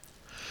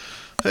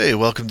Hey,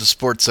 welcome to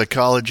Sports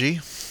Psychology.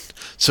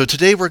 So,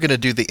 today we're going to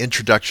do the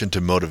introduction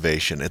to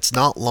motivation. It's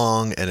not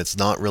long and it's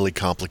not really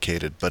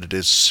complicated, but it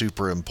is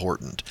super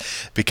important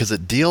because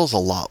it deals a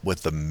lot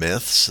with the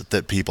myths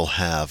that people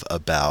have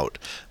about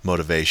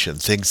motivation,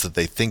 things that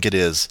they think it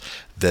is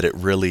that it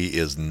really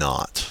is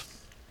not.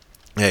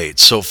 Hey,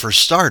 so for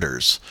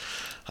starters,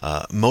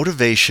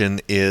 motivation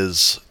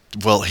is,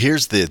 well,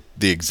 here's the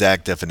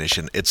exact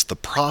definition: it's the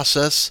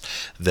process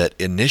that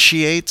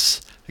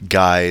initiates,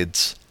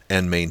 guides,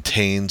 and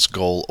maintains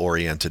goal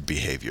oriented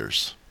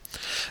behaviors.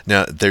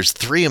 Now, there's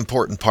three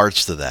important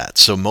parts to that.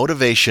 So,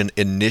 motivation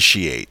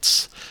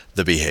initiates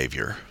the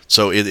behavior.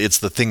 So, it's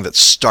the thing that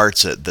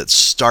starts it, that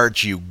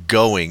starts you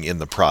going in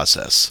the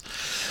process.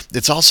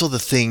 It's also the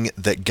thing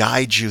that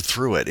guides you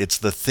through it. It's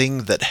the thing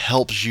that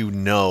helps you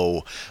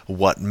know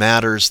what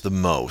matters the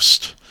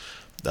most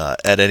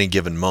at any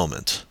given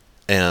moment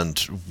and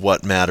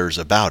what matters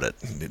about it.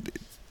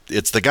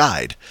 It's the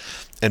guide.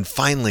 And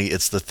finally,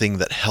 it's the thing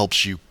that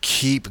helps you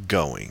keep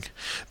going,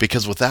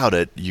 because without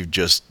it, you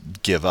just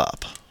give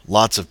up.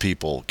 Lots of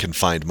people can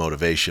find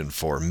motivation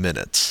for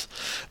minutes,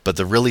 but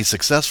the really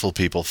successful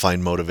people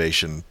find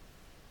motivation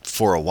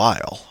for a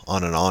while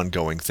on an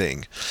ongoing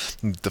thing.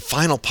 The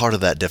final part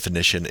of that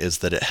definition is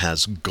that it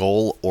has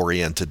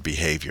goal-oriented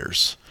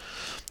behaviors.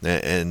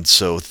 And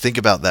so think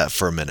about that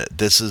for a minute.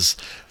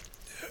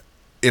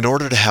 In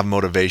order to have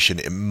motivation,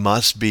 it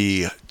must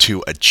be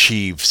to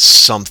achieve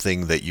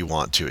something that you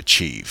want to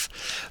achieve.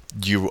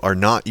 You are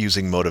not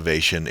using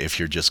motivation if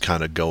you're just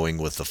kind of going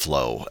with the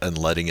flow and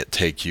letting it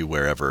take you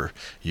wherever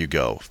you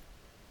go.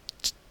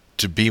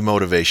 To be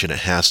motivation, it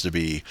has to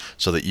be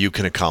so that you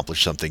can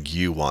accomplish something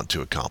you want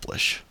to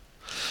accomplish.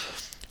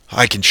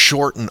 I can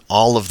shorten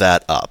all of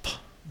that up.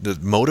 The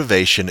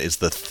motivation is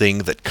the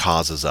thing that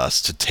causes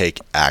us to take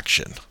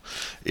action.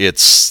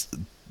 It's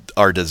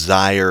our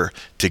desire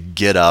to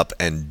get up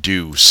and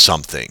do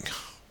something.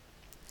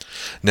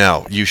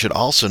 Now, you should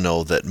also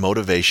know that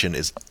motivation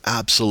is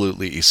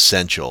absolutely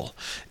essential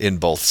in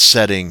both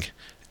setting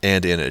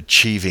and in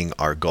achieving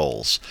our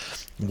goals.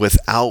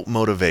 Without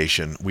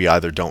motivation, we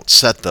either don't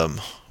set them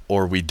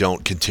or we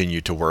don't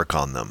continue to work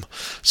on them.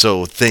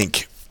 So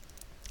think,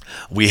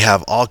 we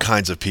have all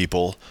kinds of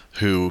people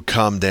who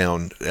come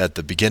down at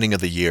the beginning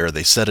of the year,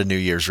 they set a New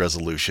Year's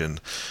resolution.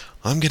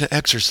 I'm going to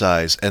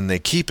exercise, and they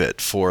keep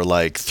it for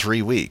like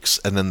 3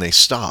 weeks, and then they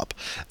stop.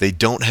 They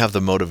don't have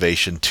the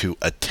motivation to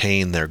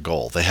attain their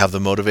goal. They have the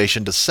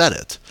motivation to set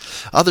it.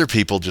 Other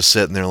people just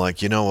sit and they're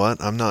like, you know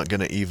what? I'm not going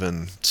to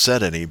even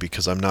set any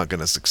because I'm not going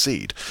to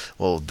succeed.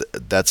 Well,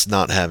 that's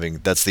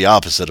the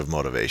opposite of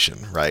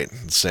motivation, right?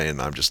 Saying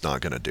I'm just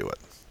not going to do it.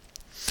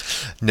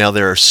 Now,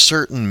 there are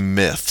certain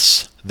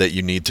myths that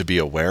you need to be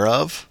aware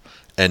of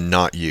and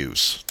not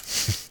use.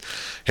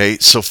 Okay,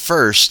 so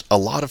first, a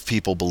lot of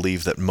people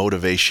believe that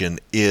motivation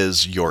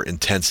is your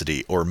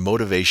intensity or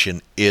motivation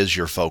is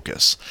your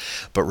focus.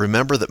 But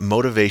remember that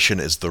motivation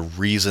is the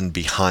reason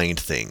behind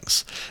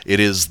things. It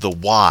is the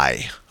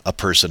why a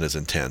person is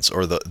intense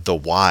or the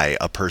why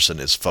a person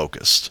is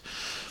focused.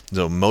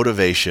 So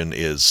motivation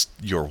is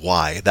your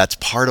why. That's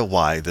part of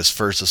why this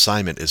first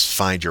assignment is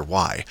find your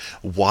why.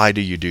 Why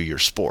do you do your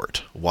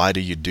sport? Why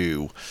do you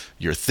do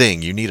your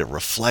thing? You need to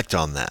reflect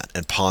on that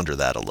and ponder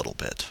that a little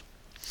bit.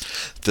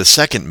 The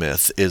second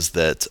myth is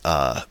that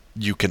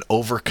you can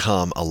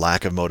overcome a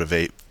lack of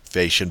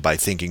motivation by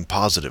thinking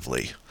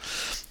positively.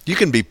 You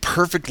can be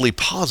perfectly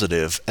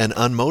positive and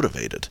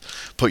unmotivated.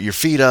 Put your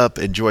feet up,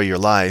 enjoy your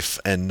life,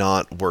 and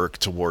not work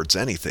towards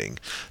anything.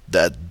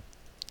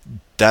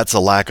 That's a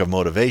lack of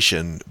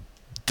motivation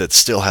that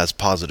still has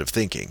positive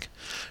thinking.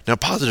 Now,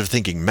 positive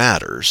thinking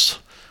matters.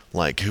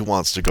 Like, who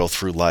wants to go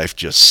through life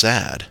just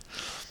sad?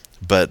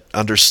 But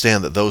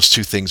understand that those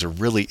two things are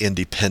really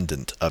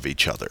independent of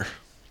each other.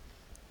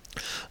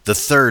 The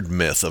third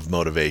myth of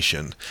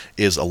motivation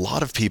is a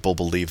lot of people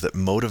believe that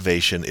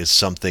motivation is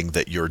something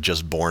that you're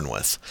just born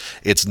with.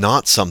 It's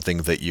not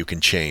something that you can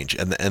change,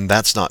 and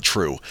that's not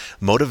true.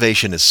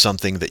 Motivation is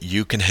something that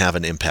you can have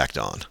an impact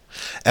on.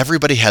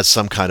 Everybody has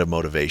some kind of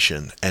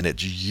motivation, and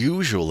it's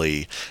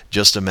usually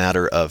just a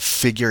matter of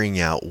figuring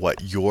out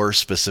what your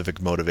specific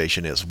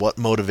motivation is. What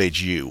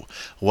motivates you?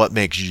 What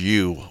makes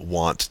you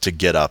want to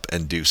get up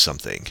and do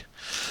something?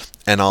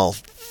 And I'll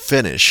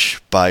finish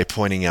by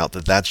pointing out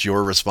that that's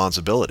your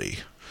responsibility.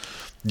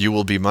 You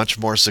will be much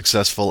more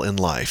successful in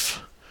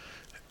life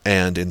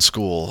and in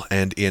school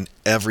and in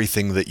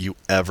everything that you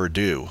ever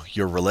do,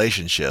 your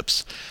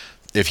relationships,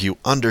 if you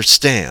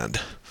understand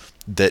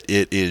that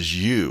it is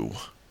you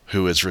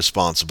who is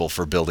responsible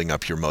for building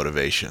up your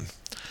motivation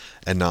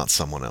and not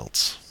someone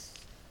else.